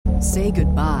Say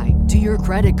goodbye to your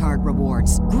credit card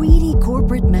rewards. Greedy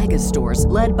corporate mega stores,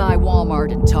 led by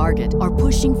Walmart and Target, are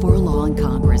pushing for a law in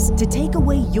Congress to take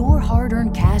away your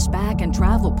hard-earned cash back and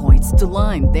travel points to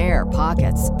line their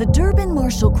pockets. The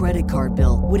Durbin-Marshall credit card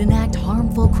bill would enact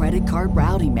harmful credit card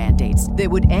routing mandates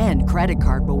that would end credit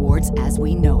card rewards as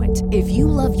we know it. If you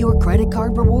love your credit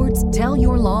card rewards, tell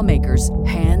your lawmakers,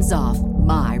 hands off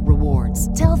my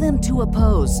rewards. Tell them to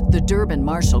oppose the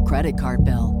Durbin-Marshall credit card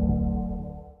bill.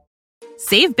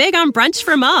 Save big on brunch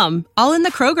for mom, all in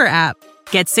the Kroger app.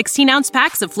 Get 16-ounce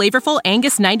packs of flavorful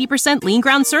Angus 90% lean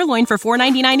ground sirloin for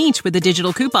 $4.99 each with a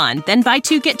digital coupon. Then buy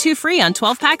 2, get 2 free on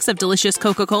 12 packs of delicious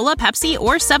Coca-Cola, Pepsi,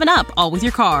 or 7-Up, all with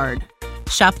your card.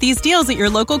 Shop these deals at your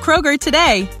local Kroger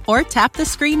today, or tap the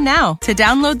screen now to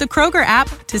download the Kroger app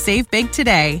to save big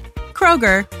today.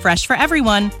 Kroger, fresh for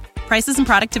everyone. Prices and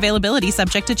product availability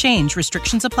subject to change.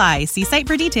 Restrictions apply. See site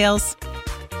for details.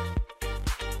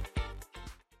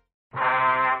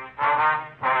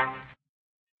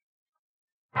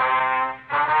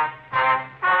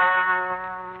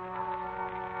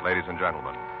 Ladies and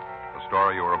gentlemen, the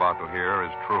story you are about to hear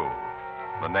is true.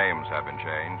 The names have been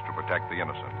changed to protect the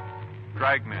innocent.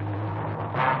 Dragnet.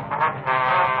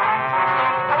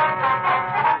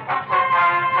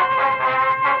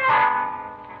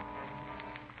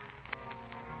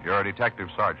 You're a detective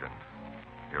sergeant.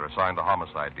 You're assigned to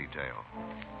homicide detail.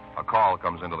 A call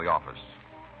comes into the office.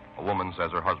 A woman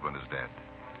says her husband is dead.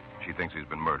 She thinks he's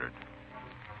been murdered.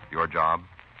 Your job?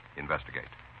 Investigate.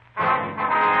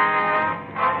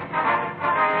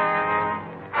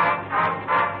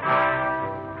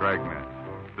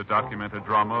 Dragnet, the documented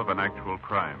drama of an actual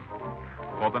crime.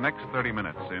 For the next 30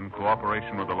 minutes, in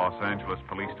cooperation with the Los Angeles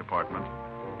Police Department,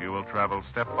 you will travel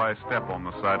step by step on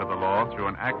the side of the law through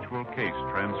an actual case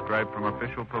transcribed from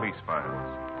official police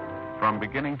files. From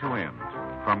beginning to end,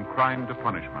 from crime to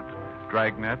punishment,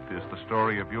 Dragnet is the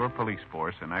story of your police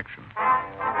force in action.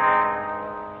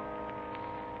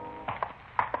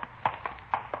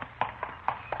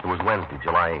 It was Wednesday,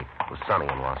 July 8th. It was sunny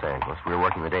in Los Angeles. We were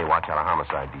working the day watch out of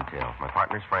homicide detail. My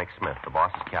partner's Frank Smith. The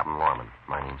boss is Captain Lorman.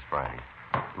 My name's Friday.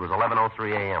 It was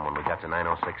 11:03 a.m. when we got to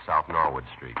 906 South Norwood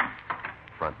Street.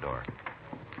 Front door.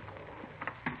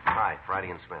 Hi,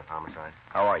 Friday and Smith, homicide.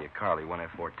 How are you? Carly,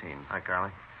 1F14. Hi,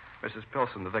 Carly. Mrs.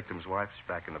 Pilson, the victim's wife, is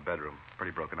back in the bedroom.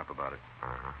 Pretty broken up about it.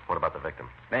 Uh-huh. What about the victim?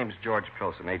 Name's George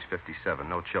Pilson, age 57.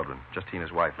 No children. Just he and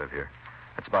his wife live here.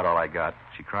 That's about all I got.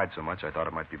 She cried so much I thought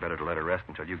it might be better to let her rest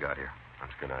until you got here.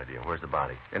 That's a good idea. Where's the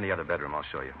body? In the other bedroom, I'll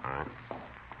show you. All right.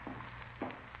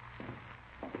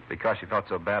 Because she felt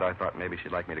so bad, I thought maybe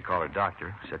she'd like me to call her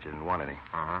doctor. Said she didn't want any.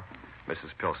 Uh-huh.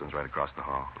 Mrs. Pilson's right across the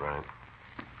hall. Right.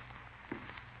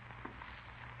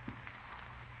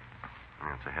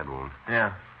 That's a head wound.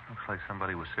 Yeah. Looks like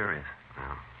somebody was serious.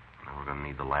 Yeah. Now we're going to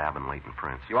need the lab and latent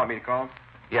prints. You want me to call him?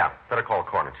 Yeah. Better call the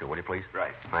coroner, too, will you, please?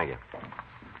 Right. Thank you.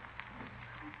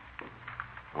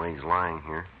 The way he's lying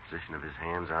here, position of his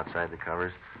hands outside the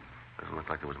covers, doesn't look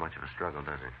like there was much of a struggle,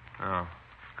 does it? Oh.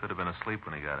 Could have been asleep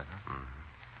when he got it, huh?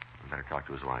 Mm-hmm. Better talk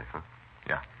to his wife, huh?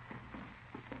 Yeah.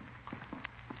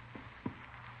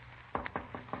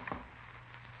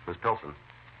 Miss Pilson.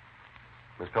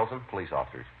 Miss Pilson, police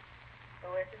officers.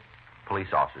 Who is it?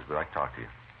 Police officers. We'd like to talk to you.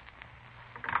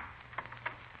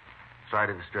 Sorry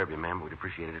to disturb you, ma'am, but we'd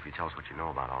appreciate it if you tell us what you know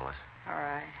about all this. All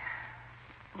right.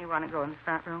 You want to go in the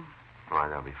front room? All right,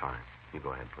 that'll be fine. You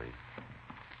go ahead, please.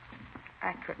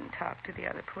 I couldn't talk to the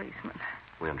other policeman.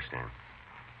 We understand.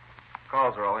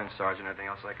 Calls are all in, Sergeant. Anything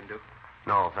else I can do?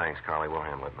 No, thanks, Carly. We'll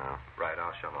handle it now. Right,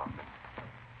 I'll shove off.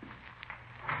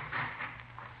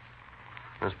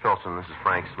 Miss Pilson, this is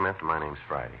Frank Smith, and my name's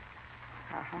Friday.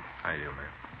 Uh-huh. How you doing,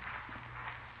 ma'am?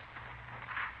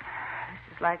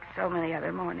 This is like so many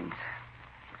other mornings.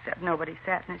 Except nobody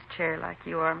sat in his chair like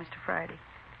you are, Mr. Friday.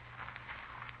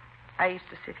 I used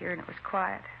to sit here and it was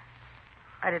quiet.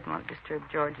 I didn't want to disturb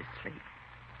George's sleep.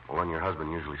 Well, then your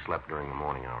husband usually slept during the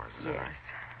morning hours, is that Yes. right?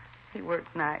 He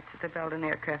worked nights at the Belden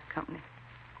Aircraft Company.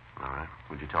 All right.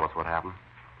 Would you tell us what happened?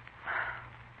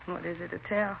 What is it to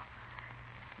tell?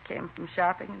 He came from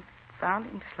shopping and found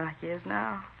him just like he is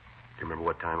now. Do you remember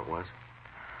what time it was?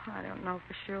 I don't know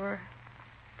for sure.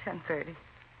 10:30.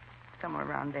 Somewhere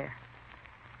around there.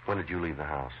 When did you leave the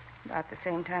house? About the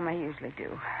same time I usually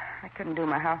do. I couldn't do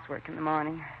my housework in the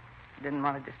morning. I didn't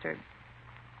want to disturb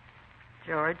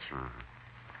George. Mm-hmm.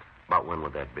 About when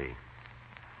would that be?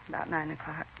 About 9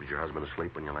 o'clock. Was your husband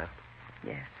asleep when you left?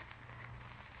 Yes.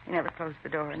 He never closed the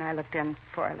door, and I looked in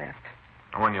before I left.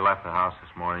 And when you left the house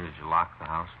this morning, did you lock the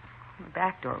house? The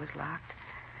back door was locked.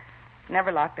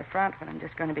 Never lock the front when I'm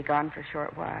just going to be gone for a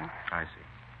short while. I see.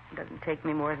 It doesn't take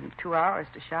me more than 2 hours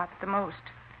to shop at the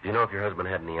most. Do you know if your husband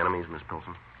had any enemies, Miss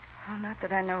Pilson? Oh, not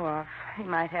that I know of. He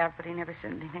might have, but he never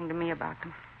said anything to me about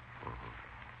them.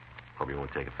 Hope you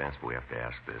won't take offense, but we have to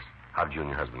ask this. How did you and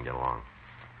your husband get along?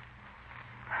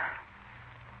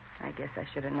 I guess I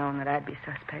should have known that I'd be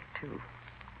suspect, too.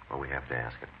 Well, we have to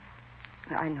ask it.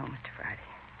 I know, Mr. Friday.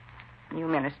 You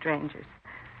men are strangers.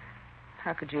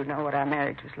 How could you know what our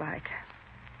marriage was like?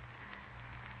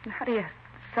 And how do you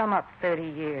sum up 30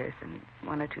 years in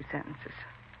one or two sentences?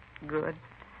 Good,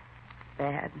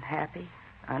 bad, happy,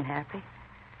 unhappy?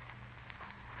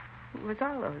 It was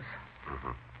all those.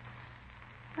 Mm-hmm.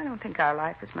 I don't think our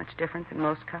life is much different than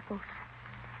most couples.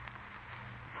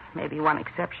 Maybe one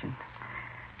exception.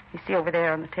 You see over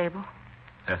there on the table?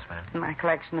 Yes, ma'am. My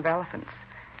collection of elephants.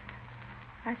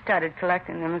 I started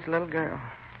collecting them as a little girl.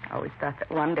 I always thought that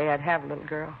one day I'd have a little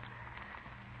girl.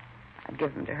 I'd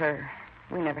give them to her.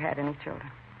 We never had any children.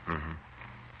 Mm-hmm.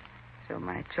 So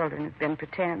my children have been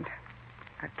pretend.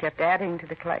 I've kept adding to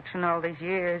the collection all these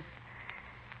years.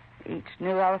 Each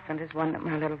new elephant is one that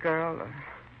my little girl, or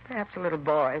perhaps a little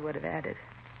boy, would have added.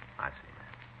 I see,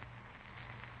 ma'am.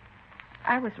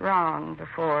 I was wrong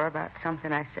before about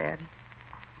something I said.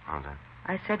 How's that?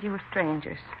 I said you were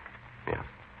strangers. Yes.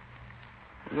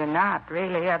 You're not,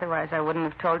 really. Otherwise, I wouldn't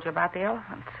have told you about the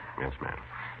elephants. Yes, ma'am.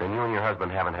 Then you and your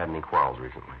husband haven't had any quarrels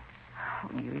recently.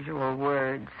 Usual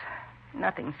words.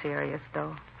 Nothing serious,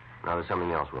 though. Now, there's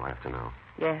something else we'll have to know.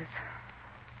 Yes.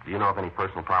 Do you know if any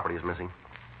personal property is missing?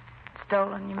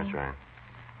 Stolen, you mean? That's right.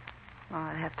 Well,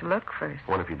 I'd have to look first.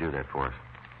 What if you do that for us?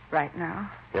 Right now?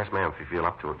 Yes, ma'am. If you feel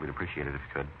up to it, we'd appreciate it if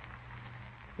you could.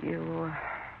 You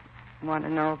want to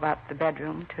know about the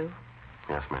bedroom, too?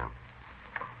 Yes, ma'am.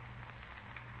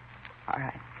 All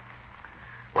right.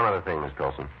 One other thing, Miss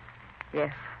Pilson.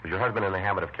 Yes. Was your husband in the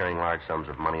habit of carrying large sums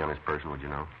of money on his person, would you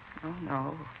know? Oh,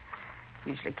 no.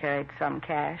 Usually carried some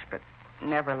cash, but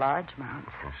never large amounts.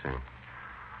 I see.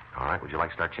 All right. Would you like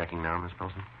to start checking now, Miss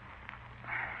Pilson?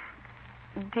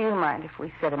 Do you mind if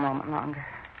we sit a moment longer?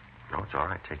 No, it's all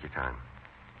right. Take your time.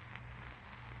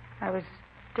 I was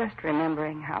just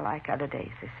remembering how like other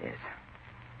days this is.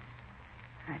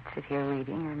 I'd sit here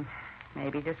reading, or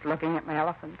maybe just looking at my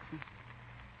elephants and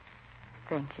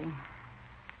thinking.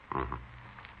 Mm-hmm.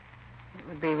 It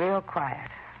would be real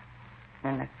quiet.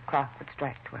 Then the clock would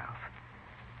strike 12.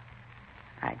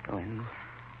 I'd go in and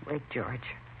wake George.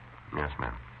 Yes,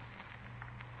 ma'am.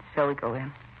 So we go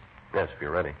in. Yes, if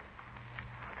you're ready.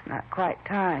 It's not quite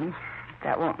time.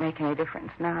 That won't make any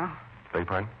difference now. Beg your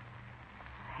pardon?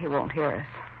 He won't hear us.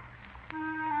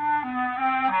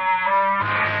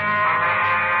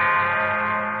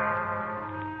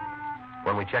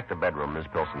 When we checked the bedroom, Miss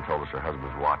Pilson told us her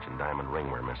husband's watch and diamond ring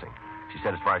were missing. She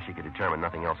said as far as she could determine,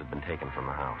 nothing else had been taken from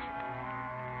the house.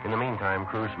 In the meantime,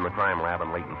 crews from the crime lab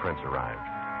and Leighton Prince arrived.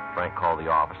 Frank called the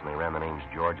office, and they ran the names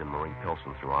George and Marie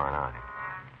Pilson through R&I.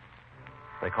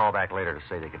 They called back later to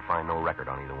say they could find no record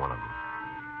on either one of them.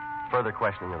 Further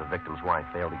questioning of the victim's wife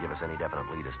failed to give us any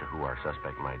definite lead as to who our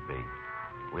suspect might be.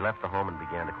 We left the home and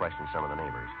began to question some of the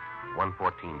neighbors.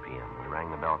 1:14 p.m., we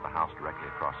rang the bell at the house directly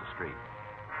across the street.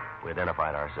 We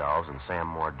identified ourselves, and Sam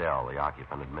Mordell, the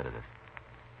occupant, admitted it.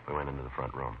 We went into the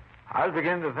front room. I was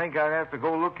beginning to think I'd have to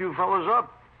go look you fellas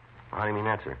up. How do you mean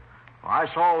that, sir? Well,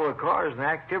 I saw all the cars and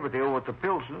activity over at the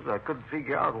Pilsons. I couldn't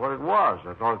figure out what it was.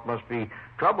 I thought it must be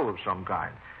trouble of some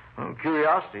kind. Well,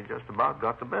 curiosity just about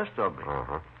got the best of me.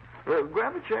 Uh-huh.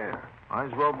 Grab a chair. Might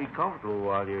as well be comfortable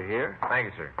while you're here. Thank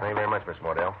you, sir. Thank you very much, Miss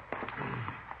Mordell.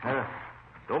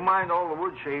 Don't mind all the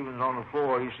wood shavings on the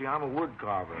floor. You see, I'm a wood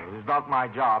carver. It's not my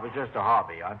job. It's just a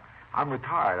hobby. I'm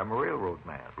retired. I'm a railroad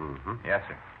man. Mm-hmm. Yes,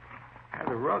 sir. I had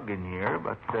a rug in here,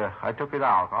 but I took it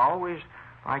out. I always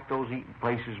like those eating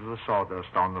places with the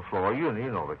sawdust on the floor. You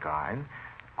know the kind.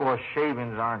 Of course,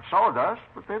 shavings aren't sawdust,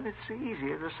 but then it's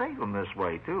easier to save them this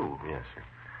way, too. Yes, sir.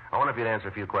 I wonder if you'd answer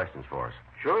a few questions for us.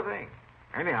 Sure thing.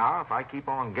 Anyhow, if I keep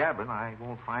on gabbing, I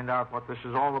won't find out what this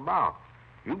is all about.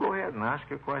 You go ahead and ask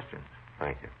your questions.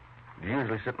 Thank you. Do you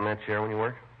usually sit in that chair when you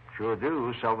work? Sure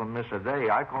do. Seldom miss a day.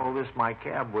 I call this my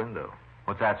cab window.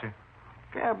 What's that, sir?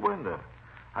 Cab window.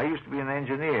 I used to be an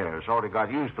engineer, sort of got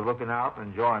used to looking out and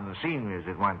enjoying the scenery as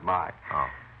it went by. Oh.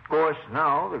 Of course,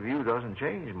 now the view doesn't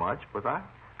change much, but I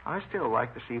still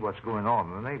like to see what's going on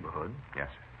in the neighborhood. Yes,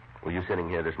 sir. Were you sitting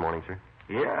here this morning, sir?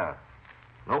 Yeah.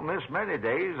 Don't miss many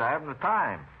days. I haven't the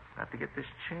time. I have to get this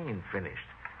chain finished.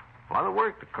 A lot of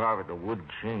work to carve at the wood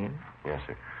chain. Yes,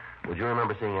 sir. Would you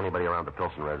remember seeing anybody around the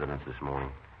Pilson residence this morning?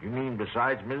 You mean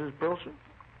besides Mrs. Pilson?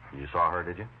 You saw her,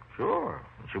 did you? Sure.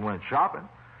 She went shopping.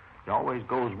 She always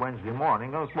goes Wednesday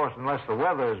morning. Of course, unless the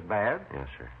weather is bad. Yes,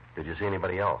 sir. Did you see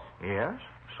anybody else? Yes.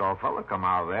 Saw a fella come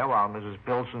out of there while Mrs.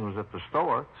 Pilson was at the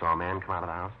store. Saw a man come out of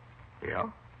the house? Yeah.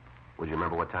 Would you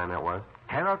remember what time that was?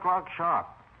 10 o'clock sharp.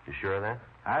 You sure of that?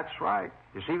 That's right.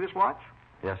 You see this watch?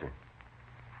 Yes, sir.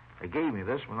 They gave me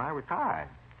this when I retired.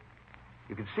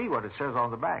 You can see what it says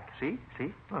on the back. See?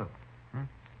 Look.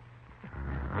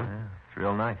 It's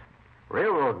real nice.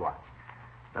 Railroad watch.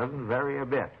 Doesn't vary a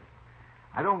bit.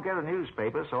 I don't get a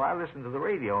newspaper, so I listen to the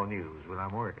radio news when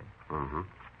I'm working. Mm-hmm.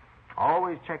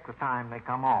 Always check the time they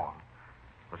come on.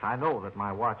 Because I know that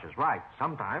my watch is right.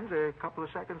 Sometimes they're a couple of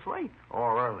seconds late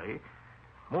or early.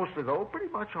 Mostly, though,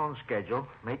 pretty much on schedule.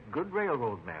 Make good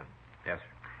railroad men. Yes,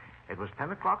 sir. It was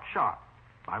 10 o'clock sharp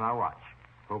by my watch.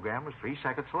 Program was 3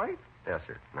 seconds late. Yes,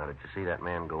 sir. Now, did you see that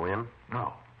man go in?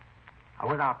 No. I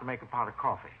went out to make a pot of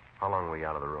coffee. How long were you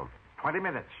out of the room? 20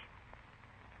 minutes.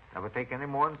 Never take any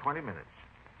more than 20 minutes.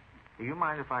 Do you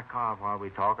mind if I carve while we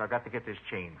talk? I've got to get this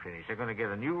chain finished. They're going to get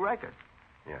a new record.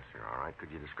 Yes, sir. All right. Could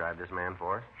you describe this man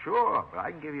for us? Sure, but I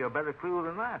can give you a better clue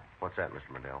than that. What's that, Mr.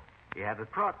 Mordell? He had a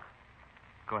truck.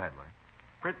 Go ahead, Mike.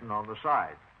 Printing on the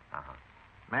side. Uh-huh.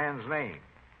 Man's name.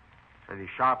 Said he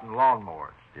sharpened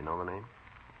lawnmowers. Do you know the name?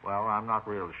 Well, I'm not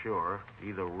real sure.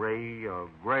 Either Ray or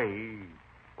Gray.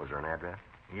 Was there an address?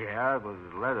 Yeah, but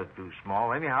the letter too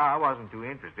small. Anyhow, I wasn't too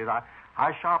interested.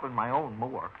 I sharpened my own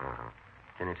mower. Uh-huh.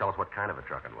 Can you tell us what kind of a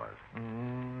truck it was?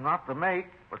 Not the make,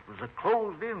 but it was a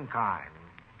closed-in kind.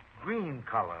 Green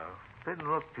color. Didn't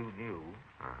look too new.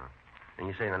 Uh-huh. And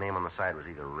you say the name on the side was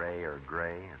either Ray or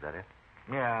Gray. Is that it?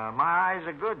 Yeah, my eyes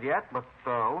are good yet, but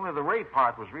only the Ray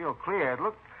part was real clear. It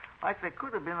looked like there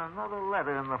could have been another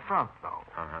letter in the front, though.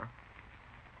 Uh-huh.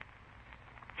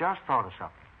 Just thought of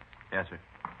something. Yes, sir.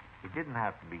 It didn't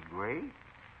have to be Gray.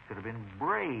 It could have been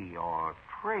Bray or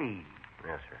Trey.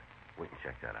 Yes, sir. We can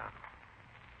check that out.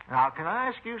 Now, can I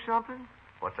ask you something?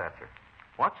 What's that, sir?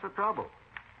 What's the trouble?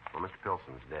 Well, Mr.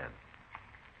 Pilson's dead.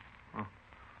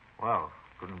 Well,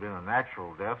 couldn't have been a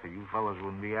natural death, or you fellas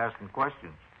wouldn't be asking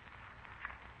questions.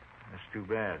 That's too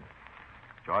bad.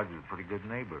 George was a pretty good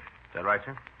neighbor. Is that right,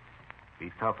 sir?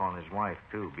 Be tough on his wife,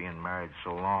 too, being married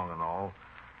so long and all.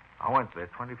 I went to their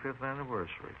 25th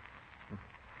anniversary.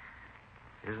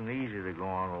 Isn't easy to go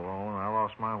on alone. I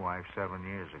lost my wife 7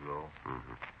 years ago.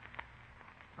 Mm-hmm.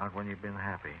 Not when you've been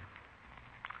happy.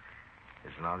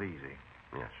 It's not easy.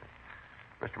 Yes,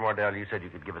 sir. Mr. Mordell, you said you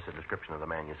could give us a description of the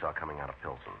man you saw coming out of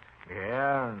Pilson's.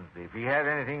 Yeah, and if he had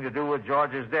anything to do with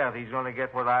George's death, he's going to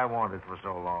get what I wanted for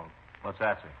so long. What's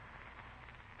that, sir?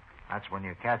 That's when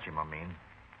you catch him, I mean.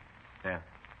 Yeah.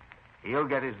 He'll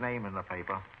get his name in the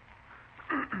paper.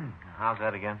 How's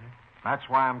that again, sir? That's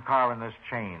why I'm carving this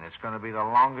chain. It's going to be the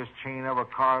longest chain ever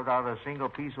carved out of a single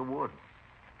piece of wood.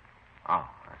 Oh,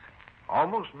 I see.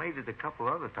 Almost made it a couple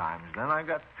other times. Then I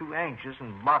got too anxious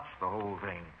and botched the whole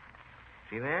thing.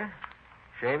 See there?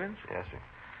 Shavings? Yes, sir.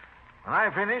 When I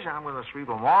finish, I'm going to sweep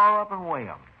them all up and weigh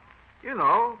them. You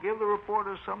know, give the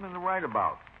reporters something to write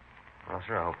about. Well,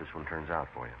 sir, I hope this one turns out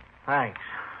for you. Thanks.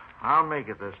 I'll make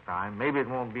it this time. Maybe it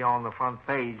won't be on the front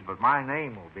page, but my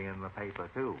name will be in the paper,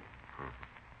 too.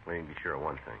 We can be sure of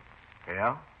one thing.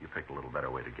 Yeah? You picked a little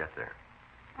better way to get there.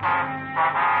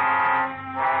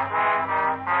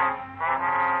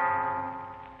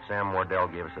 Sam Wardell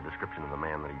gave us a description of the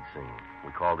man that he'd seen.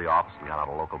 We called the office and got out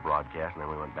a local broadcast, and then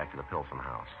we went back to the Pilson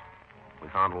house. We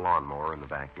found a lawnmower in the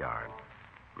backyard.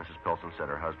 Mrs. Pilson said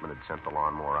her husband had sent the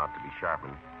lawnmower out to be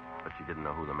sharpened, but she didn't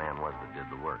know who the man was that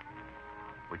did the work.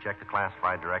 We checked the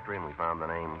classified directory, and we found the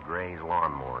name Gray's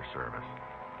Lawnmower Service.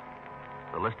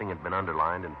 The listing had been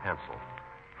underlined in pencil.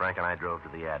 Frank and I drove to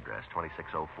the address,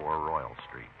 2604 Royal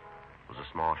Street. It was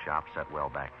a small shop set well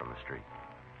back from the street.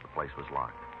 The place was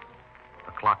locked.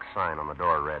 A clock sign on the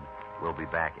door read, "We'll be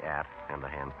back at," and the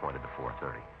hand pointed to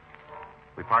 4:30.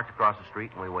 We parked across the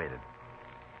street and we waited.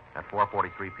 At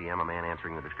 4:43 p.m., a man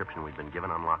answering the description we'd been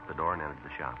given unlocked the door and entered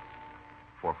the shop.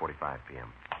 4:45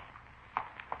 p.m.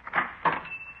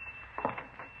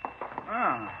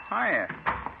 Oh, hiya.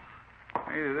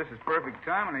 Either this is perfect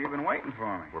timing or you've been waiting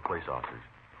for me. We're police officers.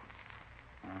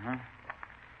 Uh-huh.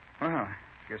 Well,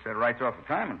 I guess that writes off the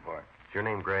timing part. Is your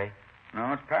name Gray?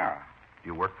 No, it's Para. Do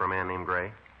you work for a man named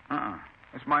Gray? Uh-uh.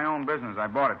 It's my own business. I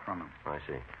bought it from him. I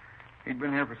see. He'd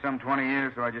been here for some 20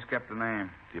 years, so I just kept the name.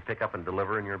 Do you pick up and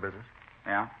deliver in your business?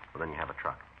 Yeah? Well, then you have a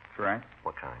truck. That's right.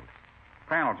 What kind?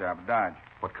 Panel job at Dodge.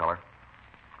 What color?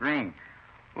 Green.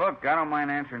 Look, I don't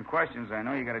mind answering questions. I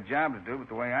know you got a job to do, but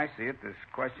the way I see it, this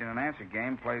question and answer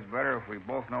game plays better if we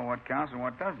both know what counts and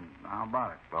what doesn't. How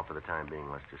about it? Well, for the time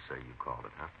being, let's just say you called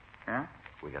it, huh? Yeah?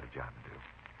 We got a job to do.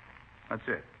 That's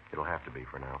it. It'll have to be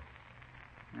for now.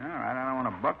 All right, I don't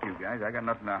want to buck you guys. I got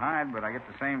nothing to hide, but I get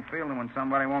the same feeling when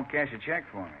somebody won't cash a check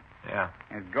for me. Yeah.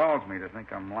 It galls me to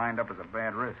think I'm lined up as a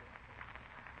bad risk.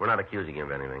 We're not accusing you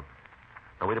of anything.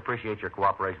 Now, we'd appreciate your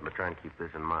cooperation, but try and keep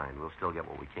this in mind. We'll still get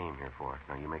what we came here for.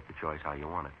 Now, you make the choice how you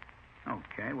want it.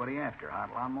 Okay, what are you after? Hot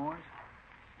lawnmowers?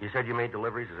 You said you made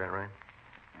deliveries, is that right?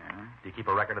 Yeah. Do you keep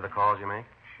a record of the calls you make?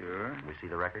 Sure. Can we see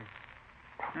the record?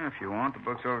 Yeah, if you want, the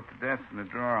book's over at the desk in the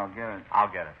drawer. I'll get it.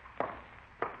 I'll get it.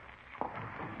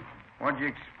 What'd you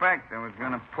expect? I was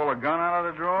going to pull a gun out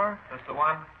of the drawer? That's the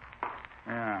one?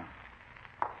 Yeah.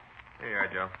 Here you are,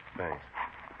 Joe. Thanks.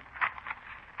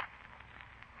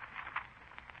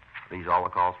 These all the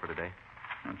calls for today?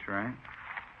 That's right.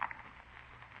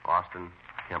 Austin,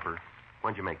 Kemper.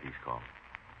 When'd you make these calls?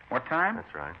 What time?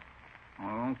 That's right.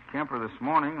 Well, Kemper this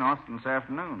morning, Austin this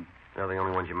afternoon. They're the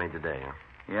only ones you made today, huh?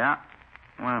 Yeah.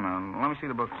 Wait a minute. Let me see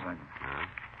the book a second. All right.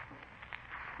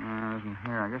 It isn't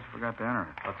here. I guess I forgot to enter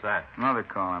it. What's that? Another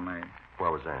call I made.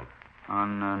 Where was that?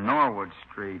 On Norwood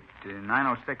Street,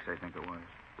 906, I think it was.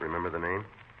 Remember the name?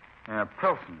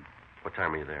 Pilson. What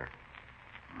time were you there?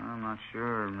 I'm not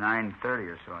sure. 9:30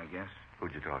 or so, I guess.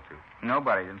 Who'd you talk to?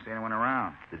 Nobody. Didn't see anyone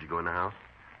around. Did you go in the house?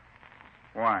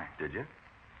 Why? Did you?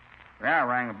 Yeah, I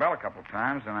rang the bell a couple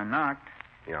times, and I knocked.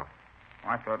 Yeah.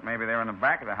 Well, I thought maybe they were in the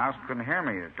back of the house and couldn't hear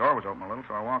me. The door was open a little,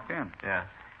 so I walked in. Yeah.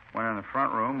 Went in the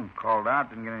front room, called out,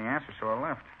 didn't get any answer, so I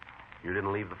left. You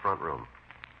didn't leave the front room.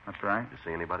 That's right. Did you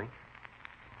see anybody?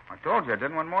 I told you I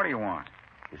didn't. What more do you want?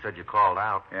 You said you called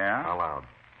out. Yeah? How loud?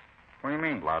 What do you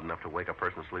mean? Loud enough to wake a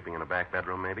person sleeping in a back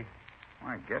bedroom, maybe?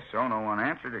 Well, I guess so. No one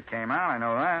answered. It came out. I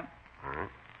know that. All right.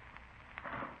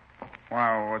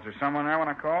 Well, was there someone there when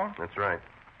I called? That's right.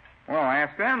 Well,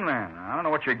 ask them then. I don't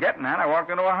know what you're getting at. I walked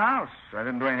into a house. I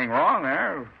didn't do anything wrong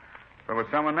there. If there was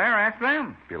someone there, ask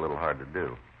them. Be a little hard to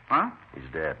do. Huh? He's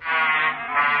dead.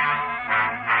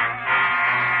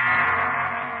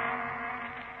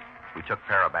 We took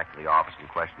Para back to the office and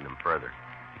questioned him further.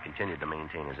 He continued to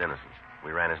maintain his innocence.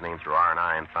 We ran his name through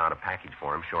R&I and found a package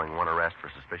for him showing one arrest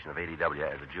for suspicion of ADW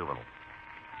as a juvenile.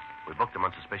 We booked him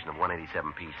on suspicion of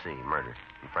 187 PC, murder,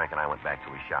 and Frank and I went back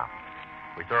to his shop.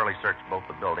 We thoroughly searched both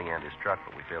the building and his truck,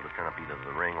 but we failed to turn up either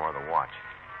the ring or the watch.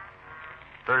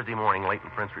 Thursday morning, Leighton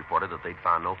Prince reported that they'd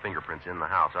found no fingerprints in the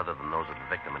house other than those of the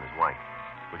victim and his wife.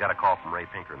 We got a call from Ray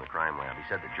Pinker in the crime lab. He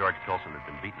said that George Pilson had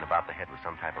been beaten about the head with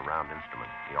some type of round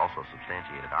instrument. He also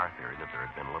substantiated our theory that there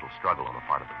had been a little struggle on the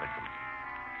part of the victim.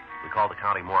 We called the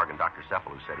county morgue, and Dr.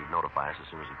 Cephalou said he'd notify us as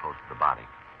soon as he posted the body.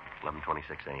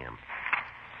 11:26 a.m.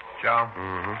 Joe?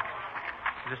 Mm-hmm.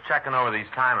 Just checking over these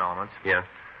time elements. Yeah?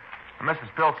 Mrs.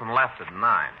 Pilson left at 9.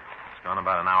 It's gone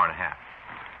about an hour and a half.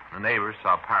 The neighbors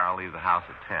saw Para leave the house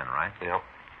at 10, right? Yep.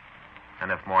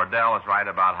 And if Mordell is right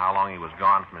about how long he was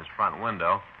gone from his front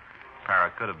window,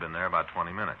 Para could have been there about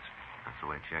 20 minutes. That's the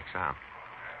way it checks out.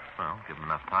 Well, give him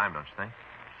enough time, don't you think?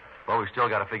 Well, we still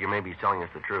got to figure maybe he's telling us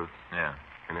the truth. Yeah.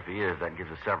 And if he is, that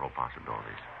gives us several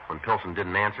possibilities. When Pilson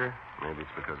didn't answer, maybe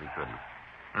it's because he couldn't.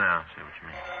 Yeah, I see what you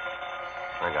mean.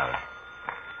 I got it.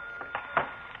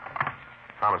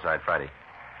 Homicide Friday.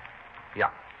 Yeah.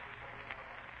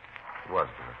 It was,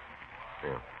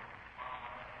 yeah.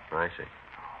 I see.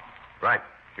 Right.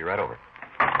 Be right over.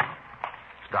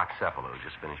 It's Doc Cephalou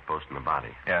just finished posting the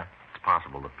body. Yeah. It's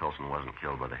possible that Pilson wasn't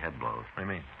killed by the head blows. What do you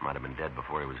mean? Might have been dead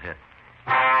before he was hit.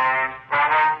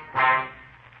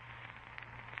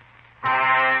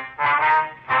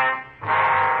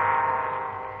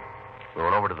 We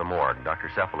went over to the morgue. Dr.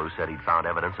 Cephalou said he'd found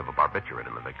evidence of a barbiturate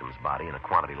in the victim's body in a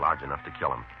quantity large enough to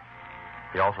kill him.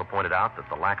 He also pointed out that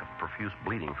the lack of profuse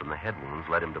bleeding from the head wounds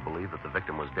led him to believe that the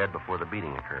victim was dead before the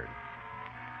beating occurred.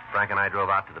 Frank and I drove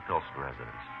out to the Pilson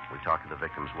residence. We talked to the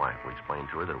victim's wife. We explained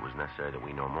to her that it was necessary that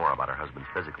we know more about her husband's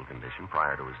physical condition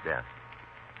prior to his death.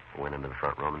 We went into the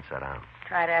front room and sat down.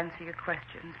 Try to answer your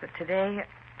questions, but today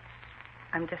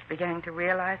I'm just beginning to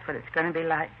realize what it's going to be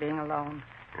like being alone.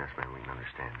 Yes, ma'am, we can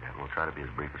understand that. We'll try to be as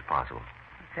brief as possible.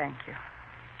 Thank you.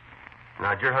 Now,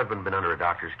 had your husband been under a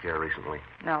doctor's care recently?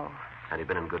 No. Had he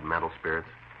been in good mental spirits?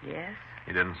 Yes?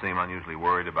 He didn't seem unusually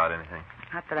worried about anything.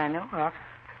 Not that I know of.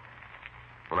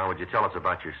 Well, now, would you tell us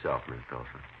about yourself, Miss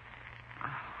Pilson?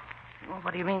 Well,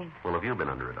 what do you mean? Well, have you been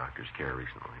under a doctor's care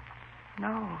recently?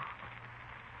 No.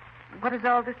 What has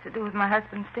all this to do with my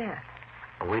husband's death?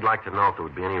 Well, we'd like to know if there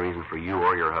would be any reason for you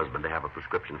or your husband to have a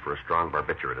prescription for a strong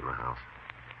barbiturate in the house.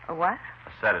 A what?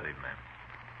 A sedative,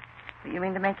 ma'am. You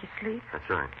mean to make you sleep? That's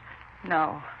right.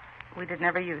 No. We did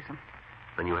never use them.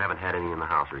 Then you haven't had any in the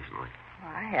house recently.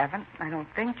 Well, I haven't. I don't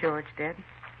think George did.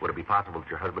 Would it be possible that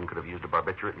your husband could have used a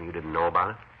barbiturate and you didn't know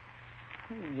about it?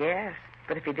 Yes,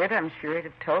 but if he did, I'm sure he'd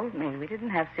have told me. We didn't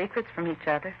have secrets from each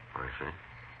other. I see.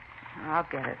 I'll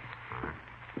get it.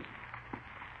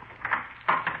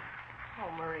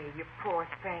 Oh, Marie, you poor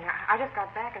thing. I just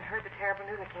got back and heard the terrible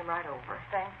news. I came right over.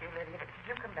 Thank you, Lydia, but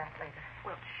you come back later.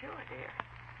 Well, sure, dear.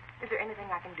 Is there anything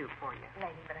I can do for you?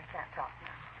 Maybe, but I can't talk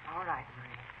now. All right,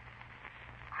 Marie.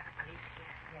 Are the police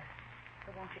here? Yes.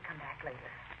 So won't you come back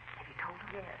later? Have you told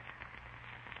them? Yes.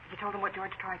 You told them what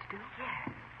George tried to do?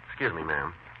 Yes. Excuse me,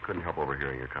 ma'am. Couldn't help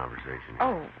overhearing your conversation.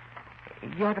 Oh,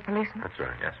 you're the policeman? That's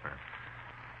right. Yes, ma'am.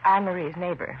 I'm Marie's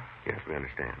neighbor. Yes, we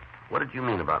understand. What did you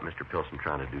mean about Mr. Pilson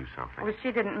trying to do something? Well,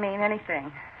 she didn't mean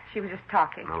anything. She was just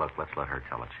talking. Now, look, let's let her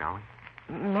tell it, shall we?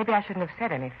 Maybe I shouldn't have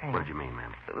said anything. What did you mean,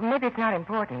 ma'am? Maybe it's not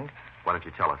important. Why don't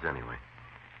you tell us anyway?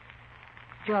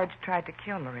 George tried to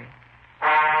kill Marie.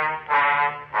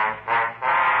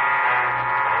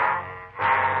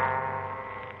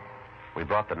 We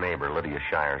brought the neighbor, Lydia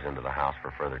Shires, into the house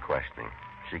for further questioning.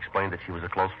 She explained that she was a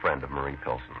close friend of Marie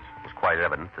Pilson's. It was quite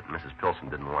evident that Mrs. Pilson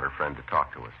didn't want her friend to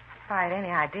talk to us. If I had any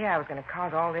idea I was going to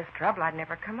cause all this trouble, I'd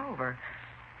never come over.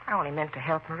 I only meant to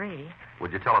help Marie.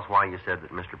 Would you tell us why you said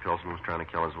that Mr. Pilson was trying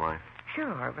to kill his wife?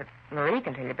 Sure, but Marie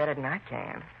can tell you better than I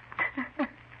can.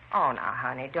 Oh, now,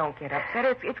 honey, don't get upset.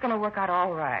 It's going to work out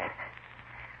all right.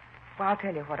 Well, I'll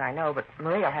tell you what I know, but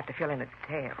Marie will have to fill in the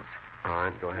details. All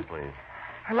right, go ahead, please.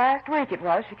 Last week it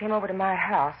was, she came over to my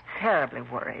house, terribly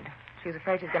worried. She was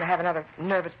afraid she was going to have another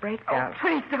nervous breakdown. Oh,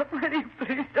 please don't, Lydia,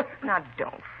 please don't. Now,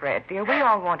 don't fret, dear. We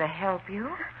all want to help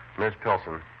you. Miss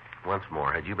Pilson, once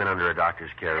more, had you been under a doctor's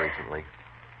care recently?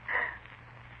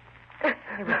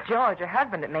 It was George, her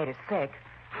husband, that made her sick.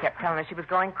 He kept telling her she was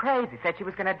going crazy, said she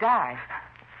was going to die.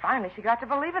 Finally, she got to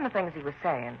believe in the things he was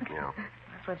saying. Yeah.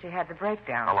 That's when she had the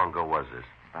breakdown. How long ago was this?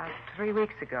 About 3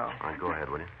 weeks ago. All right, go ahead,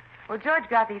 will you? Well, George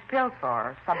got these pills for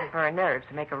her, something for her nerves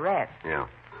to make her rest. Yeah.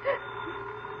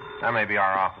 That may be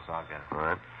our office, I'll get it. All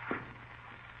right.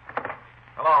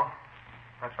 Hello?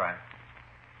 That's right.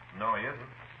 No, he isn't.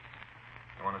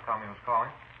 You want to tell me who's calling?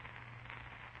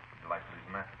 Would you like to leave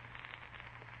a message?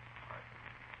 All right.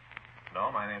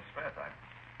 No, my name's Smith.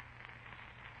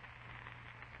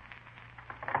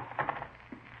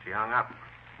 She hung up.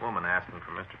 Woman asking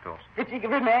for Mr. Pilson. Did she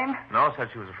give her name? No, said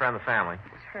she was a friend of the family.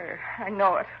 It was her. I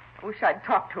know it. I wish I'd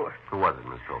talked to her. Who was it,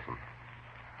 Miss Pilson?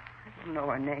 I don't know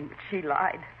her name, but she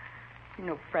lied. She's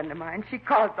no friend of mine. She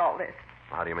caused all this.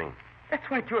 How do you mean? That's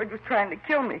why George was trying to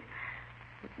kill me.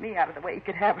 With me out of the way, he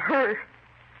could have her.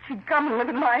 She'd come and live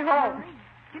in my home.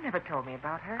 You never told me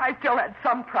about her. I still had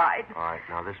some pride. All right,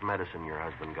 now this medicine your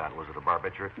husband got, was it a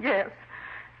barbiturate? Yes.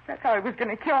 That's how he was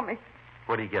going to kill me.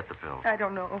 Where did he get the pills? I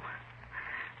don't know.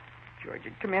 George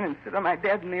would come in and sit on my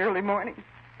bed in the early morning.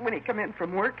 When he'd come in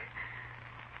from work,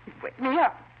 he'd wake me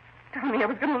up, tell me I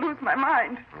was going to lose my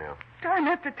mind. Yeah. Time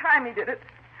after time he did it.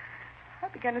 I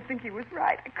began to think he was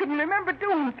right. I couldn't remember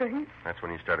doing things. That's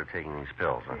when you started taking these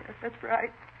pills, huh? Yes, that's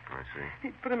right. I see.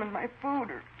 He'd put them in my food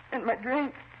or in my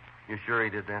drink. You sure he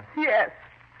did that? Yes.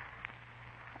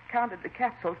 I counted the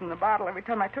capsules in the bottle every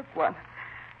time I took one.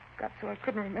 Got so I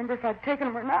couldn't remember if I'd taken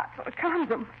them or not, so I counted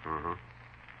them. Mm-hmm.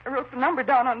 I wrote the number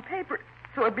down on paper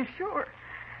so I'd be sure.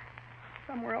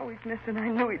 Some were always missing. I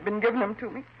knew he'd been giving them to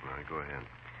me. All right, go ahead.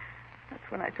 That's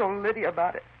when I told Lydia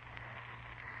about it.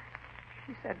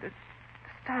 She said to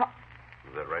stop.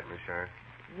 Is that right, Miss Shires?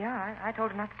 Yeah, I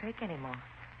told her not to take any more.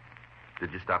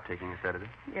 Did you stop taking the sedative?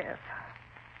 Yes.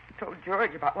 I told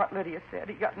George about what Lydia said.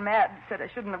 He got mad and said I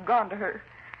shouldn't have gone to her.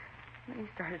 Then he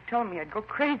started telling me I'd go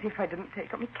crazy if I didn't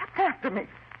take them. He kept after me.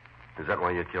 Is that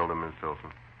why you killed him, Miss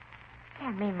Pilson?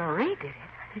 Can't mean Marie did it.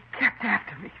 He kept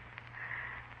after me.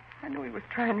 I knew he was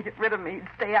trying to get rid of me. He'd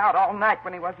stay out all night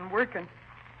when he wasn't working.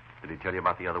 Did he tell you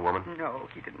about the other woman? No,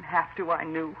 he didn't have to. I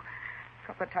knew. A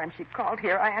couple of times she called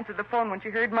here. I answered the phone. When she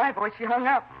heard my voice, she hung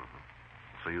up.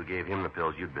 Mm-hmm. So you gave him the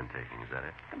pills you'd been taking, is that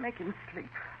it? To make him sleep.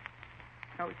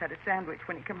 I always had a sandwich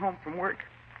when he came home from work.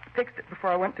 I fixed it before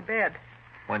I went to bed.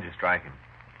 When'd you strike him?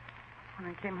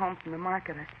 When I came home from the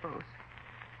market, I suppose.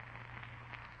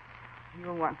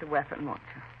 You'll want the weapon, won't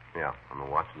you? Yeah, and the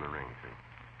watch and the ring,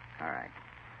 too. All right.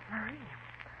 Marie,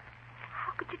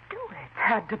 how could you do it?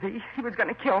 Had to be. He was going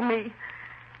to kill me.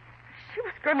 She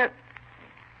was going to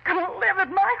live at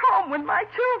my home with my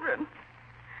children.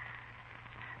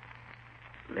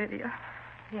 Lydia.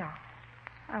 Yeah.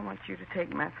 I want you to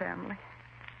take my family.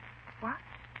 What?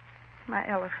 My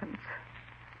elephants.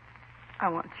 I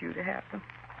want you to have them.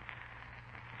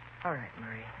 All right,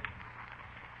 Marie.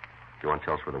 You want to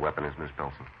tell us where the weapon is, Miss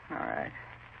Pilson? All right.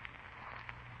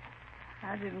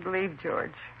 I didn't believe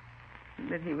George,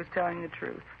 that he was telling the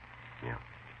truth. Yeah.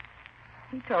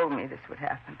 He told me this would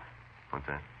happen. What's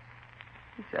that?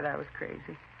 He said I was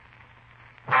crazy.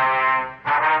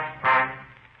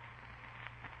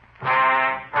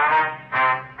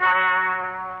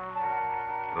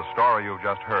 story you've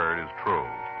just heard is true.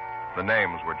 The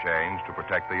names were changed to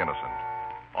protect the innocent.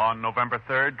 On November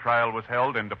 3rd, trial was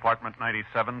held in Department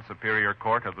 97, Superior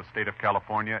Court of the State of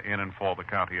California, in and for the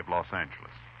County of Los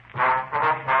Angeles.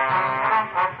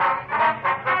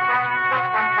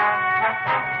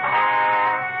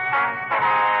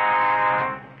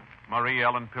 Marie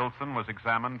Ellen Pilson was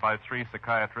examined by 3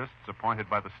 psychiatrists appointed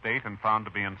by the state and found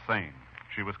to be insane.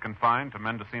 She was confined to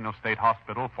Mendocino State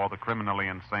Hospital for the criminally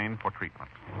insane for treatment.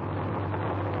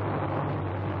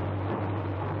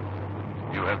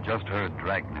 You have just heard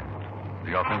Dragnet,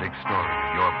 the authentic story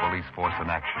of your police force in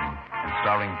action, and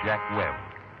starring Jack Webb,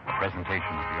 a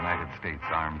presentation of the United States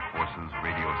Armed Forces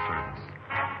Radio Service.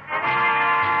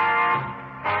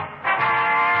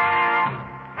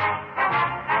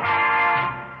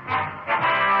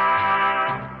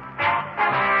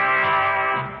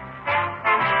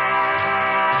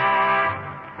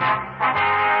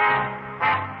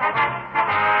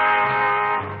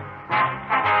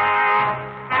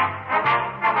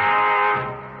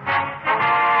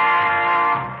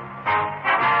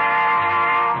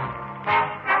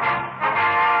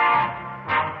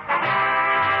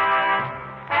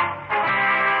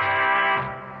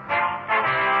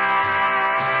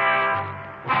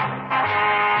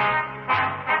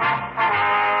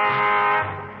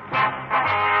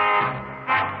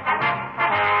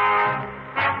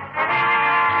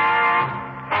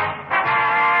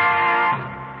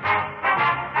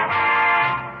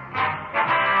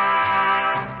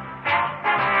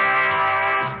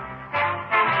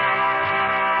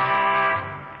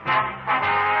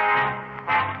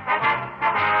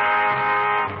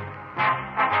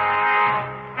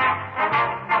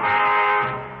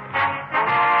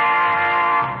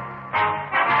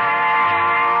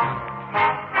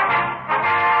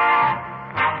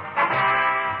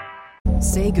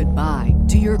 Say goodbye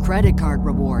to your credit card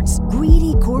rewards.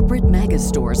 Greedy corporate mega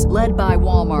stores, led by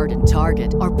Walmart and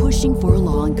Target, are pushing for a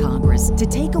law in Congress to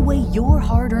take away your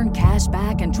hard-earned cash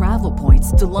back and travel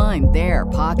points to line their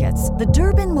pockets. The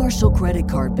Durbin-Marshall credit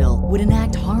card bill would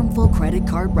enact harmful credit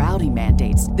card routing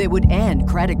mandates that would end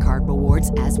credit card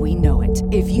rewards as we know it.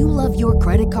 If you love your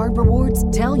credit card rewards,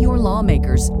 tell your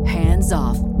lawmakers, hands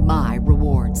off my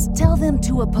rewards. Tell them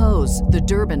to oppose the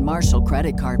Durbin-Marshall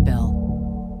credit card bill.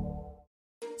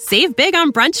 Save big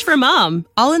on brunch for mom,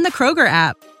 all in the Kroger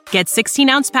app. Get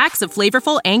 16-ounce packs of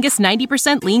flavorful Angus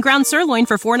 90% lean ground sirloin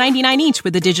for $4.99 each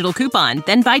with a digital coupon.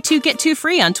 Then buy 2, get 2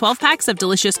 free on 12 packs of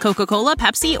delicious Coca-Cola,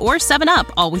 Pepsi, or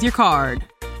 7-Up, all with your card.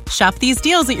 Shop these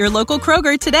deals at your local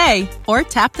Kroger today, or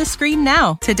tap the screen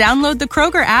now to download the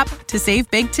Kroger app to save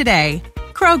big today.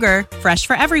 Kroger, fresh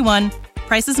for everyone.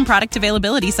 Prices and product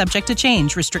availability subject to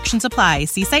change. Restrictions apply.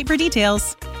 See site for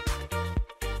details.